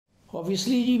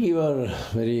Obviously, we were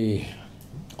very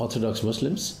orthodox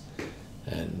Muslims,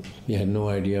 and we had no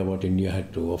idea what India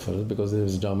had to offer because it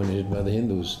was dominated by the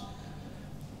Hindus.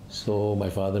 So my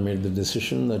father made the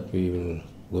decision that we will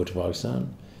go to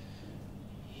Pakistan.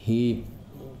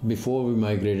 Before we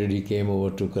migrated, he came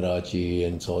over to Karachi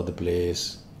and saw the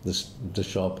place, the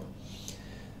shop,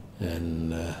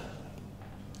 and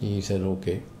he said,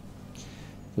 okay.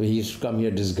 So he used to come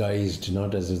here disguised,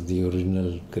 not as the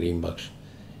original Karim Bukhsh.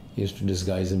 He used to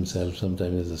disguise himself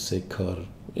sometimes as a Sikh or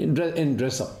in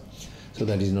dress up so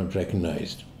that he's not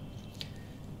recognized.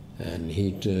 And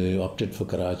he opted for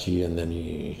Karachi, and then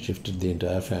he shifted the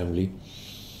entire family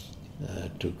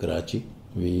to Karachi.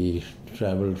 We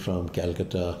traveled from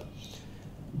Calcutta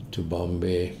to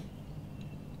Bombay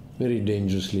very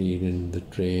dangerously in the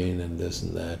train and this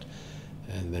and that.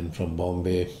 And then from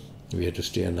Bombay, we had to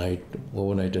stay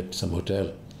overnight at some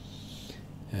hotel.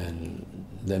 And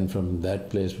then from that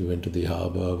place, we went to the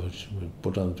harbor, which we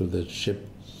put onto the ship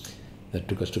that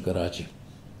took us to Karachi.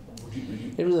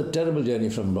 It was a terrible journey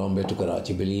from Bombay to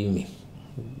Karachi, believe me.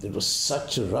 It was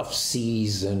such rough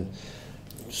seas, and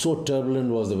so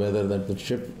turbulent was the weather that the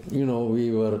ship,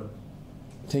 we were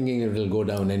thinking it will go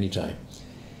down any time.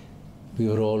 We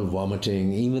were all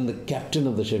vomiting. Even the captain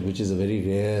of the ship, which is a very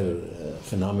rare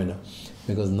phenomena,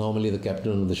 because normally the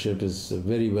captain of the ship is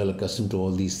very well accustomed to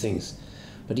all these things.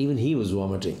 But even he was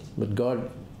vomiting. But God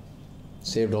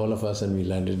saved all of us, and we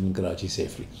landed in Karachi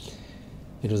safely.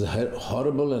 It was a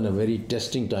horrible and a very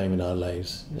testing time in our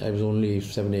lives. I was only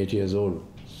 7, 8 years old.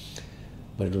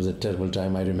 But it was a terrible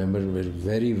time. I remember it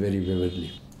very, very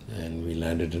vividly. And we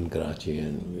landed in Karachi,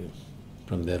 and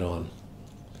from there on,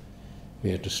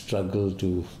 we had to struggle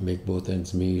to make both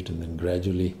ends meet, and then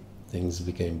gradually things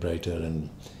became brighter and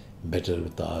better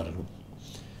with our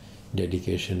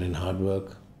dedication and hard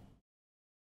work.